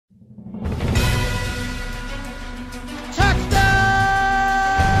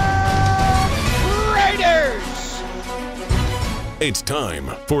It's time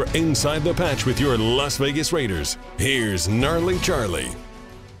for Inside the Patch with your Las Vegas Raiders. Here's Gnarley Charley.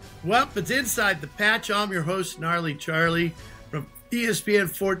 Well, it's Inside the Patch. I'm your host, Gnarley Charley, from ESPN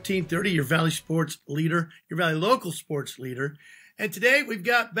 1430, your Valley sports leader, your Valley local sports leader. And today we've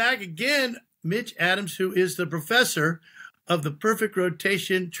got back again Mitch Adams, who is the professor of the perfect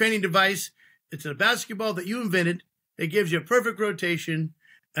rotation training device. It's a basketball that you invented. It gives you a perfect rotation,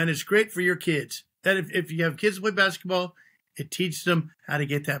 and it's great for your kids. That if you have kids who play basketball, it teaches them how to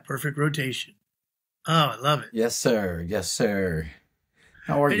get that perfect rotation. Oh, I love it. Yes, sir. Yes, sir.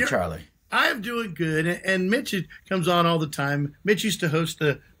 How are you, Charlie? I am doing good. And Mitch comes on all the time. Mitch used to host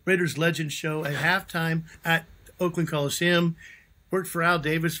the Raiders Legends show at halftime at Oakland Coliseum. Worked for Al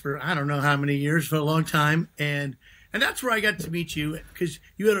Davis for I don't know how many years, for a long time. And that's where I got to meet you, because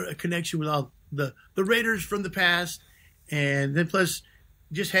you had a connection with all the Raiders from the past. And then plus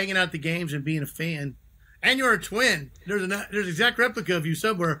just hanging out at the games and being a fan. And you're a twin. There's an exact replica of you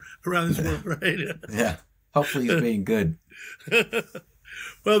somewhere around this world, right? Yeah. Hopefully he's being good.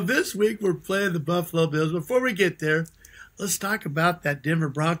 Well, this week we're playing the Buffalo Bills. Before we get there, let's talk about that Denver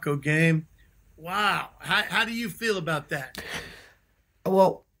Bronco game. Wow. How do you feel about that?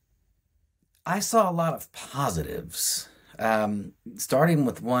 Well, I saw a lot of positives. Starting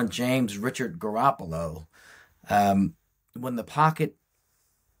with one, James Richard Garoppolo. When the pocket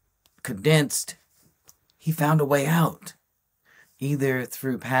condensed, he found a way out, either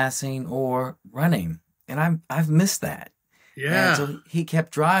through passing or running. And I've missed that. Yeah. And so he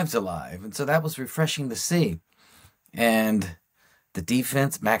kept drives alive. And so that was refreshing to see. And the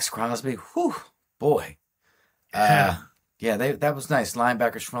defense, Max Crosby, whew, boy. That was nice.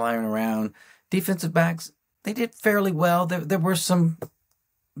 Linebackers flying around. Defensive backs, they did fairly well. There were some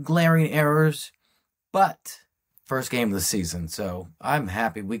glaring errors, but first game of the season. So I'm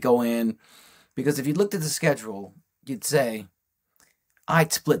happy we go in. Because if you looked at the schedule, you'd say,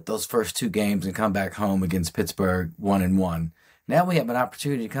 I'd split those first two games and come back home against Pittsburgh 1-1. Now we have an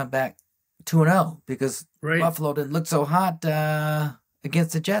opportunity to come back 2-0 because Buffalo didn't look so hot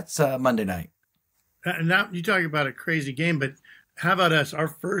against the Jets Monday night. Now you talk about a crazy game, but how about us? Our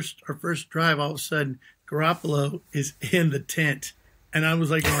first drive, all of a sudden, Garoppolo is in the tent, and I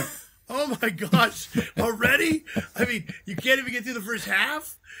was like, going, "Oh my gosh, already? I mean, you can't even get through the first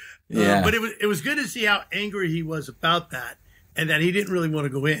half." Yeah. But it was good to see how angry he was about that, and that he didn't really want to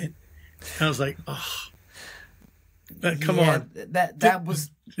go in. And I was like, oh, come on. That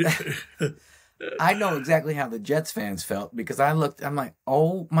was. I know exactly how the Jets fans felt because I'm like,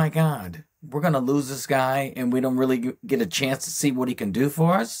 oh my God, we're gonna lose this guy, and we don't really get a chance to see what he can do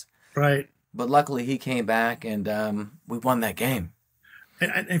for us. Right. But luckily, he came back, and we won that game.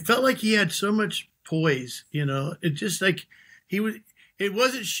 And I felt like he had so much poise. It just like he was. It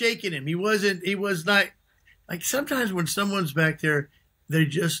wasn't shaking him. He was not like sometimes when someone's back there, they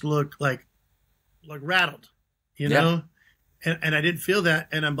just look like rattled, know? And I didn't feel that.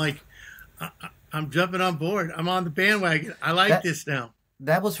 And I'm like, I'm jumping on board. I'm on the bandwagon. I like this now.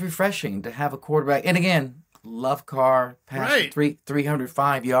 That was refreshing to have a quarterback. And again, Love Carr passed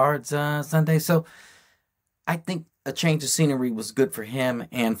 305 yards Sunday. So I think a change of scenery was good for him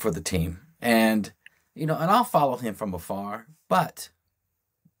and for the team. And, and I'll follow him from afar, but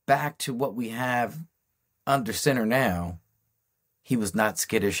back to what we have under center now, he was not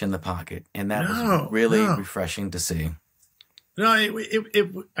skittish in the pocket, and that was really refreshing to see. No,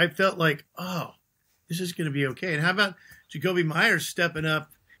 I felt like, oh, this is going to be okay. And how about Jacoby Myers stepping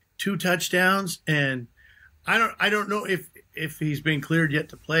up 2 touchdowns? And I don't know if he's been cleared yet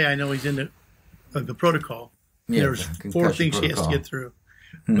to play. I know he's in the protocol. Yeah, there's 4 things he has to get through,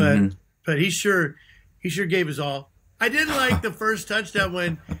 but he sure gave his all. I didn't like the first touchdown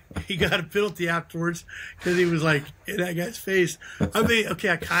when he got a penalty afterwards because he was like in that guy's face. I mean, okay,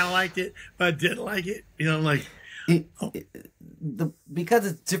 I kind of liked it, but I didn't like it. I'm like, because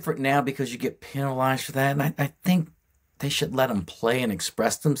it's different now because you get penalized for that, and I think they should let them play and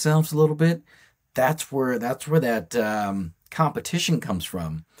express themselves a little bit. That's where that competition comes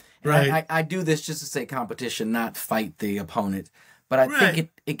from. Right. I do this just to say competition, not fight the opponent. But I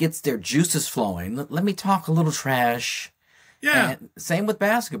think it gets their juices flowing. Let me talk a little trash. Yeah. And same with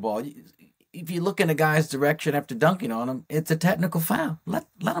basketball. If you look in a guy's direction after dunking on him, it's a technical foul. Let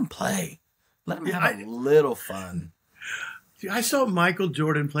him play. Let him have a little fun. I saw Michael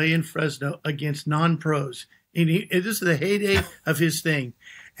Jordan play in Fresno against non-pros. And this is the heyday of his thing.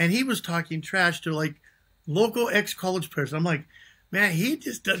 And he was talking trash to like local ex-college players. I'm like, man, he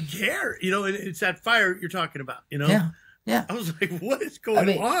just doesn't care. And it's that fire you're talking about, Yeah. I was like, what is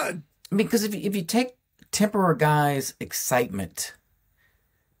going on? Because if you temper a guy's excitement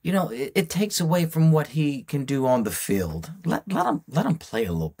it takes away from what he can do on the field. Let him play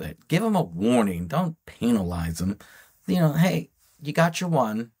a little bit. Give him a warning. Don't penalize him. Hey, you got your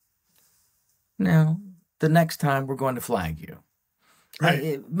one. Now, the next time we're going to flag you.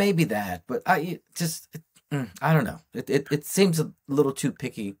 Right. Maybe that, but I don't know. It seems a little too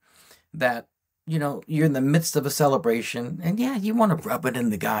picky that, you're in the midst of a celebration and you want to rub it in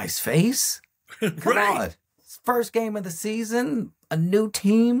the guy's face. Come on. It's first game of the season, a new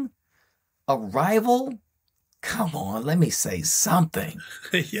team, a rival. Come on, let me say something.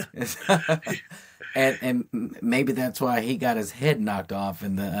 Yeah. and maybe that's why he got his head knocked off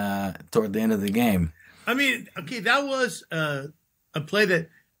in toward the end of the game. I mean, okay, that was a play that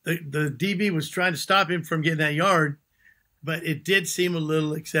the DB was trying to stop him from getting that yard, but it did seem a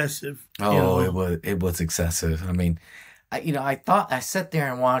little excessive. It was excessive. I mean, I sat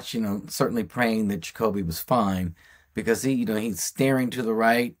there and watched, certainly praying that Jacoby was fine because he's staring to the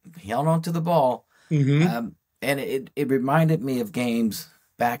right, held on to the ball. Mm-hmm. And it reminded me of games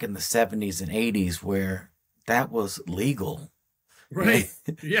back in the 70s and 80s where that was legal. Right.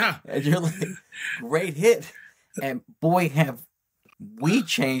 Yeah. And you're like, great hit. And boy, have we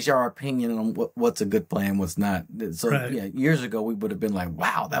changed our opinion on what's a good play and what's not. So years ago, we would have been like,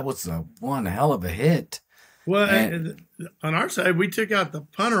 wow, that was one hell of a hit. Well, on our side, we took out the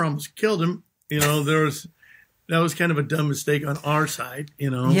punter, almost killed him. That was kind of a dumb mistake on our side,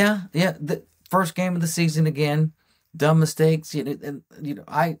 Yeah. The first game of the season again, dumb mistakes.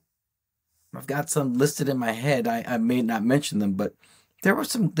 I've got some listed in my head. I may not mention them, but there were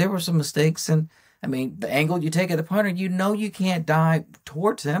some mistakes. And I mean, the angle you take at the punter, you can't dive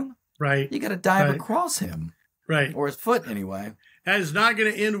towards him. Right. You got to dive across him. Right. Or his foot anyway. That is not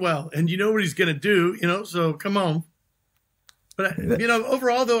going to end well. And you know what he's going to do, so come on. But,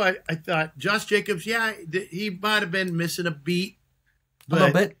 overall, though, I thought Josh Jacobs, he might have been missing a beat. A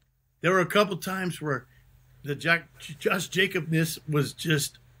little bit. There were a couple times where the Josh Jacobness was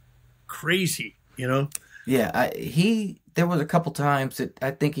just crazy, Yeah, there was a couple times that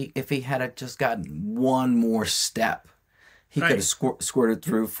I think if he had just gotten one more step, he could have squirted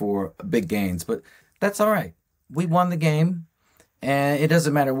through for big gains. But that's all right. We won the game, and it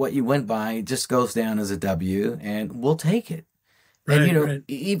doesn't matter what you win by. It just goes down as a W, and we'll take it. Right, and,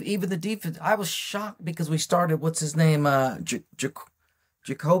 even the defense, I was shocked because we started, what's his name, Jacorian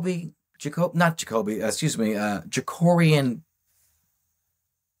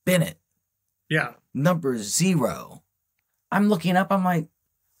Bennett. Yeah. Number 0. I'm looking up, I'm like,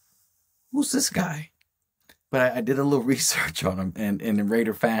 who's this guy? But I did a little research on him, and in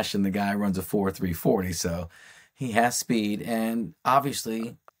Raider fashion, the guy runs a 4.3 40, so he has speed, and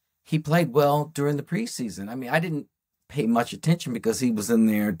obviously he played well during the preseason. I mean, I didn't pay much attention because he was in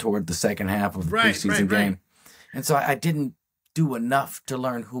there toward the second half of the preseason game. And so I didn't do enough to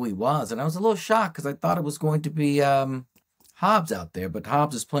learn who he was. And I was a little shocked because I thought it was going to be Hobbs out there, but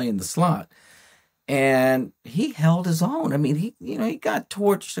Hobbs is playing the slot. And he held his own. I mean, he got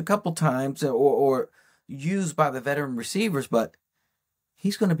torched a couple times or used by the veteran receivers, but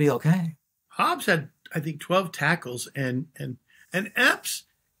he's going to be okay. Hobbs had, I think, 12 tackles, and Epps,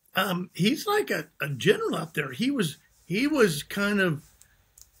 he's like a general out there. He was kind of,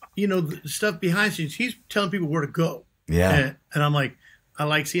 the stuff behind the scenes. He's telling people where to go. Yeah. And I'm like, I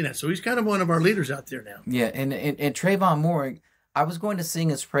like seeing that. So he's kind of one of our leaders out there now. Yeah, and Trayvon Moore, I was going to sing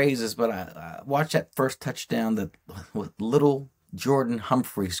his praises, but I watched that first touchdown that little Jordan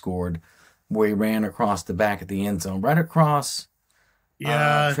Humphrey scored, where he ran across the back of the end zone, right across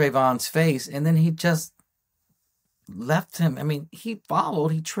Trayvon's face, and then he just left him. I mean, he followed,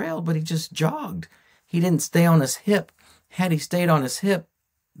 he trailed, but he just jogged. He didn't stay on his hip. Had he stayed on his hip,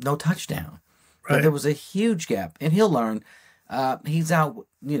 no touchdown. Right. But there was a huge gap, and he'll learn. He's out,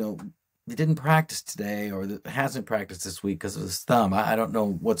 he didn't practice today or hasn't practiced this week because of his thumb. I don't know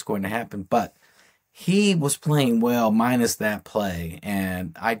what's going to happen, but he was playing well minus that play.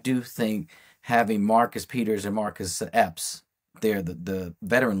 And I do think having Marcus Peters and Marcus Epps there, the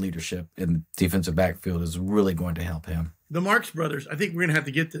veteran leadership in the defensive backfield is really going to help him. The Marks brothers, I think we're going to have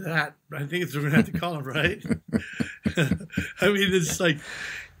to get to that. I think it's what we're going to have to call them, right? I mean, it's like,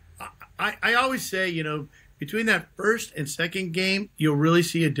 I always say, between that first and second game, you'll really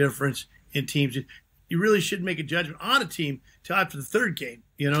see a difference in teams. You really shouldn't make a judgment on a team till after the third game.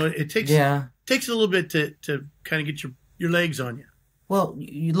 It takes a little bit to kind of get your legs on you. Well,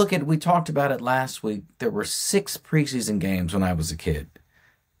 you look at, we talked about it last week. There were 6 preseason games when I was a kid.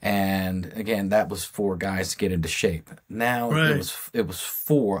 And again, that was 4 guys to get into shape. Now it was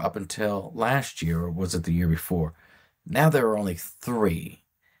 4 up until last year, or was it the year before? Now there are only 3.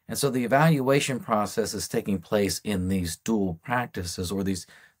 And so the evaluation process is taking place in these dual practices or these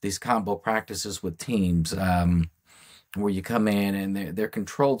these combo practices with teams where you come in and they're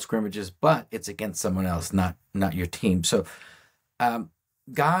controlled scrimmages, but it's against someone else, not your team. So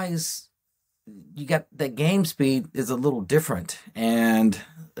guys, you got the game speed is a little different. And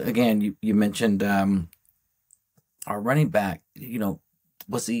again, you mentioned our running back,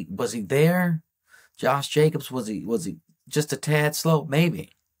 was he there? Josh Jacobs, was he just a tad slow? Maybe.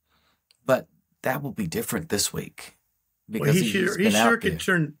 But that will be different this week. Because he sure can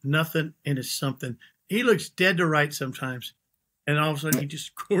turn nothing into something. He looks dead to right sometimes. And all of a sudden he just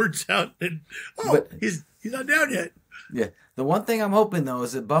squirts out and he's not down yet. Yeah. The one thing I'm hoping though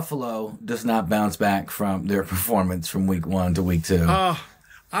is that Buffalo does not bounce back from their performance from week 1 to week 2. Oh,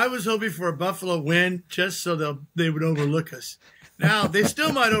 I was hoping for a Buffalo win just so they would overlook us. Now they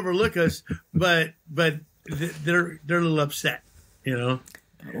still might overlook us, but they're a little upset,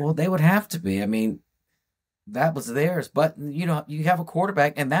 Well, they would have to be. I mean, that was theirs, but you have a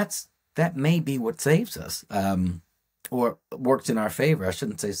quarterback, and that may be what saves us, or works in our favor. I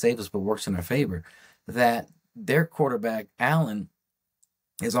shouldn't say saves us, but works in our favor. That their quarterback Allen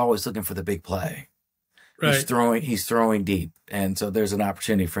is always looking for the big play. Right. He's throwing deep, and so there's an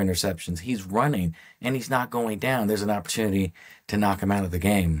opportunity for interceptions. He's running, and he's not going down. There's an opportunity to knock him out of the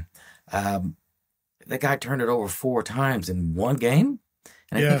game. That guy turned it over 4 times in one game,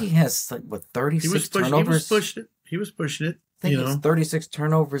 and I think he has 36 turnovers. He was pushing it. I think it's 36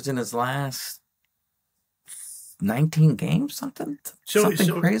 turnovers in his last 19 games. Something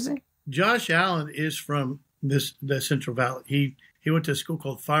crazy. Josh Allen is from the Central Valley. He went to a school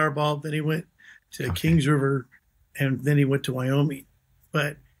called Fireball. Then he went to Kings River, and then he went to Wyoming.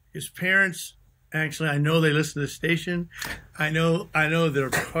 But his parents, actually, I know they listen to the station. I know they're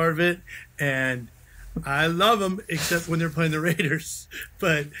part of it, and I love them, except when they're playing the Raiders.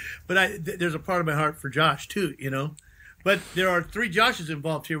 But there's a part of my heart for Josh too, But there are 3 Joshes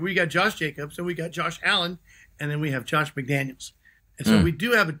involved here. We got Josh Jacobs, and we got Josh Allen, and then we have Josh McDaniels. And so we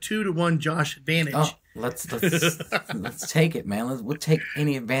do have a 2-1 Josh advantage. Oh, let's take it, man. We'll take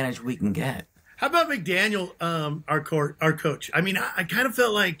any advantage we can get. How about McDaniel, our coach? I mean, I kind of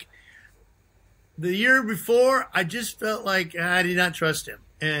felt like the year before, I just felt like I did not trust him.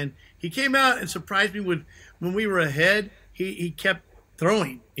 And he came out and surprised me when we were ahead. He kept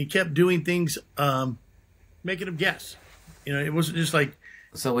throwing. He kept doing things, making him guess. It wasn't just like.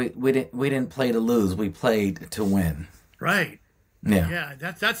 So we didn't play to lose. We played to win. Right. Yeah.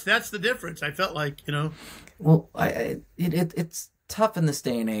 Yeah. That's the difference. I felt like. Well, it's tough in this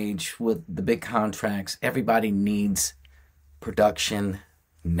day and age with the big contracts. Everybody needs production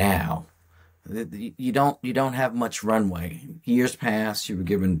now. You don't have much runway. Years past, you were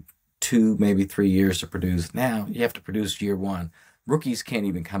given 2, maybe 3 years to produce. Now you have to produce year 1. Rookies can't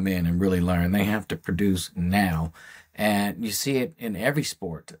even come in and really learn. They have to produce now. And you see it in every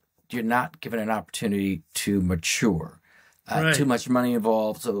sport. You're not given an opportunity to mature. Right. Too much money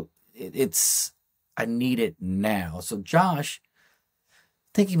involved. So I need it now. So Josh,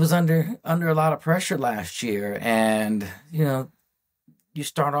 I think he was under a lot of pressure last year. And, you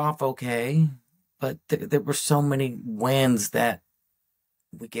start off okay, but there were so many wins that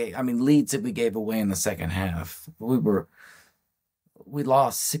leads that we gave away in the second half. We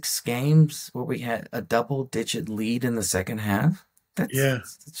lost 6 games where we had a double-digit lead in the second half.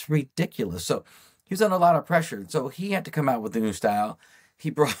 That's ridiculous. So he was under a lot of pressure. So he had to come out with a new style. He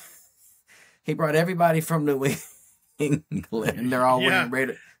brought everybody from New England. They're all wearing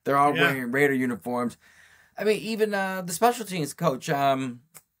Raider. They're all wearing Raider uniforms. I mean, even the special teams coach. I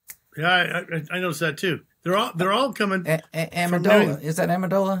noticed that too. They're all coming. Amendola, is that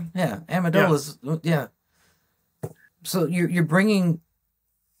Amendola? Yeah, Amendola's. Yeah. So you're bringing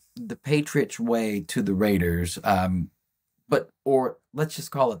the Patriots way to the Raiders, or let's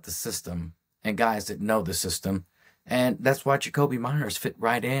just call it the system, and guys that know the system, and that's why Jacoby Myers fit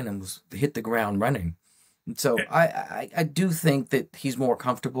right in and hit the ground running. So I do think that he's more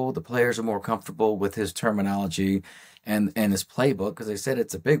comfortable. The players are more comfortable with his terminology and his playbook, because they said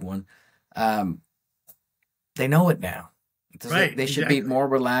it's a big one. They know it now. Right, they should be more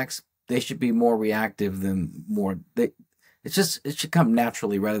relaxed. They should be more reactive than more. It should come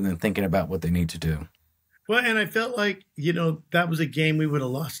naturally rather than thinking about what they need to do. Well, and I felt like that was a game we would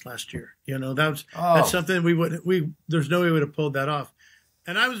have lost last year. That's something there's no way we would have pulled that off.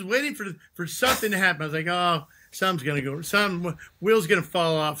 And I was waiting for something to happen. I was like, oh, something's going to go. Some wheel's going to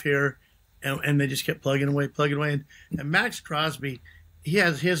fall off here. And they just kept plugging away. And Max Crosby, he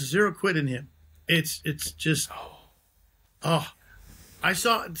has 0 quit in him. It's just, I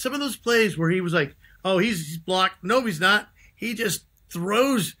saw some of those plays where he was like, oh, he's blocked. No, he's not. He just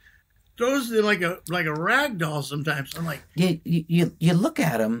throws throws it like a rag doll sometimes. I'm like, you look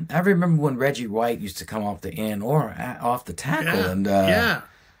at him. I remember when Reggie White used to come off the end or off the tackle,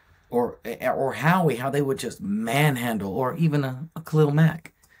 or Howie, how they would just manhandle, or even a Khalil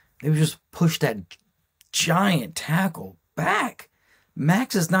Mack. They would just push that giant tackle back.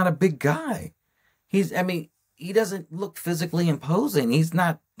 Max is not a big guy. He doesn't look physically imposing. He's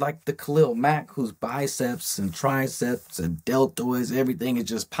not like the Khalil Mack whose biceps and triceps and deltoids, everything is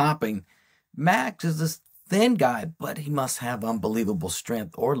just popping. Max is this thin guy, but he must have unbelievable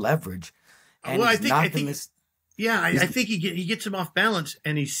strength or leverage. And I think he gets him off balance,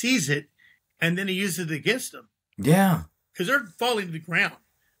 and he sees it, and then he uses it against him. Yeah. Because they're falling to the ground.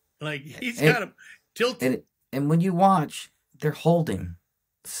 Like, he's got him tilted. And when you watch, they're holding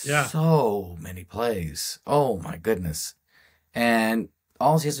so many plays. Oh, my goodness. And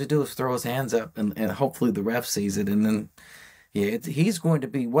all he has to do is throw his hands up, and hopefully the ref sees it. And then, he's going to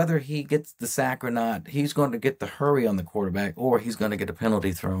be, whether he gets the sack or not, he's going to get the hurry on the quarterback, or he's going to get a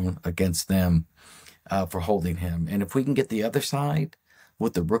penalty thrown against them for holding him. And if we can get the other side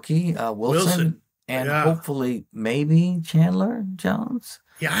with the rookie, Wilson. And hopefully maybe Chandler Jones.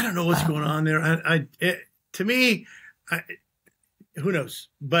 Yeah, I don't know what's going on there. To me, who knows?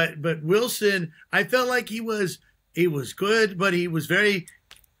 But Wilson, I felt like he was good, but he was very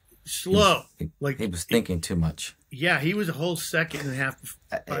slow. He was thinking too much. Yeah, he was a whole second and a half.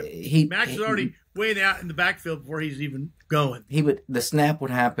 Max was already way out in the backfield before he's even going. The snap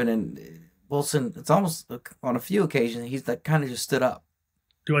would happen, and Wilson, it's almost on a few occasions he's like kind of just stood up.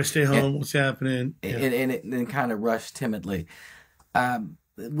 Do I stay home? What's happening? And then kind of rushed timidly.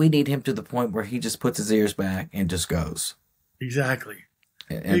 We need him to the point where he just puts his ears back and just goes. Exactly.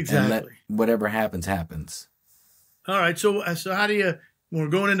 And let whatever happens, happens. All right. So how do you? When we're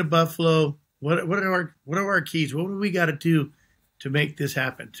going into Buffalo, what are our keys? What do we got to do to make this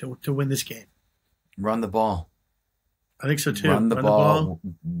happen to win this game? Run the ball. I think so too. Run the ball.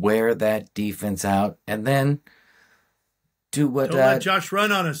 Wear that defense out, and then do what. Don't let Josh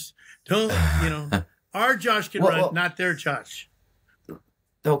run on us. Don't our Josh can run, not their Josh.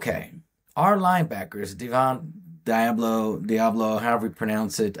 Okay, our linebackers, Diablo, however you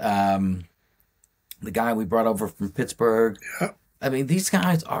pronounce it, the guy we brought over from Pittsburgh. Yeah. I mean, these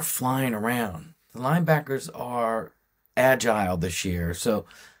guys are flying around. The linebackers are agile this year, so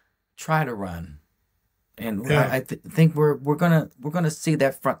try to run. And I think we're gonna see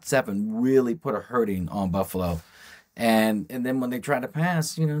that front seven really put a hurting on Buffalo, and then when they try to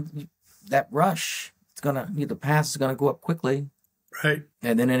pass, that rush, the pass is gonna go up quickly. Right.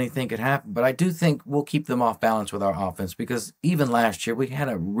 And then anything could happen. But I do think we'll keep them off balance with our offense, because even last year we had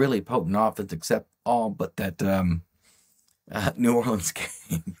a really potent offense, except all but that New Orleans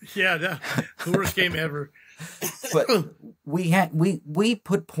game. Yeah, the worst game ever. But we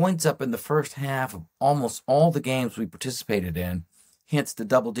put points up in the first half of almost all the games we participated in, hence the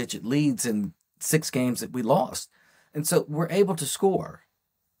double-digit leads in 6 games that we lost. And so we're able to score.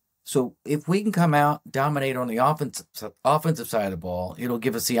 So if we can come out, dominate on the offensive side of the ball, it'll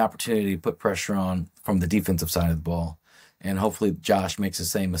give us the opportunity to put pressure on from the defensive side of the ball. And hopefully Josh makes the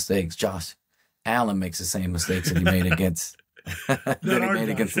same mistakes. Josh Allen makes the same mistakes that he made against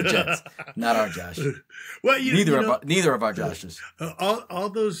against the Jets. Not our Josh. Well, neither of our Joshes. All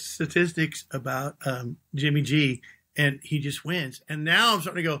those statistics about Jimmy G, and he just wins. And now I'm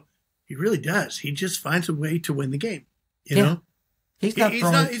starting to go, he really does. He just finds a way to win the game. You know? He's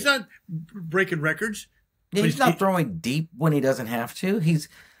not breaking records. He's not throwing deep when he doesn't have to. He's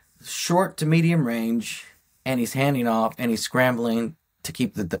short to medium range, and he's handing off, and he's scrambling to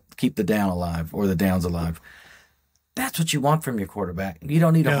keep the down alive, or the downs alive. That's what you want from your quarterback. You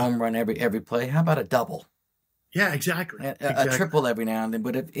don't need a home run every play. How about a double? Yeah, exactly. A triple every now and then.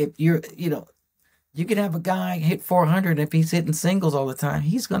 But if you're, you can have a guy hit 400, and if he's hitting singles all the time,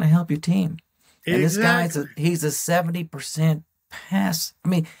 he's going to help your team. And this guy's he's a 70% pass. I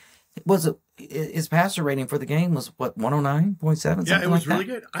mean, his passer rating for the game was what, 109.7? Yeah, it was really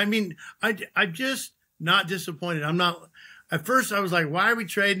good. I mean, I'm just not disappointed. I'm not. At first, I was like, "Why are we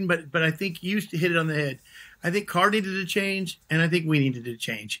trading?" But I think you hit it on the head. I think Carr needed to change, and I think we needed to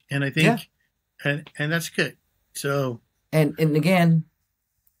change, and I think, and that's good. So and again,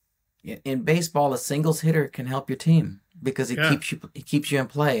 in baseball, a singles hitter can help your team because he keeps you in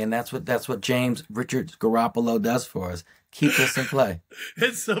play, and that's what James Richard Garoppolo does for us. Keeps us in play.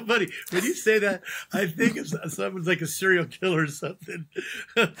 It's so funny when you say that. I think someone's like a serial killer or something.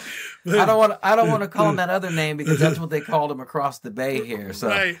 But I don't want to call him that other name because that's what they called him across the bay here. So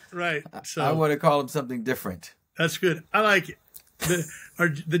right. So I want to call him something different. That's good. I like it.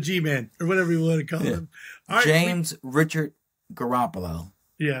 The G-Man or whatever you want to call him. All right, James Richard Garoppolo.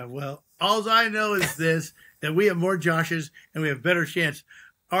 Yeah, well, all I know is this, that we have more Joshes and we have better chance.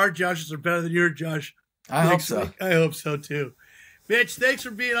 Our Joshes are better than your Josh. I hope so. Week. I hope so, too. Mitch, thanks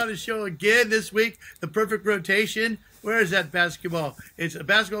for being on the show again this week. The perfect rotation. Where is that basketball? It's a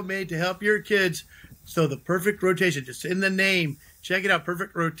basketball made to help your kids. So the perfect rotation, just in the name. Check it out,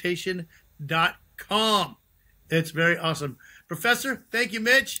 perfectrotation.com. It's very awesome. Professor, thank you,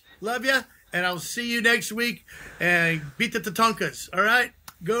 Mitch. Love you. And I'll see you next week. And beat the Tatonkas. All right?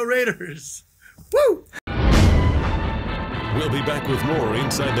 Go Raiders. Woo! We'll be back with more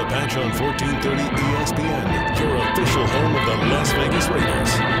Inside the Patch on 1430 ESPN, your official home of the Las Vegas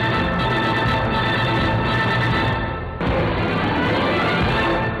Raiders.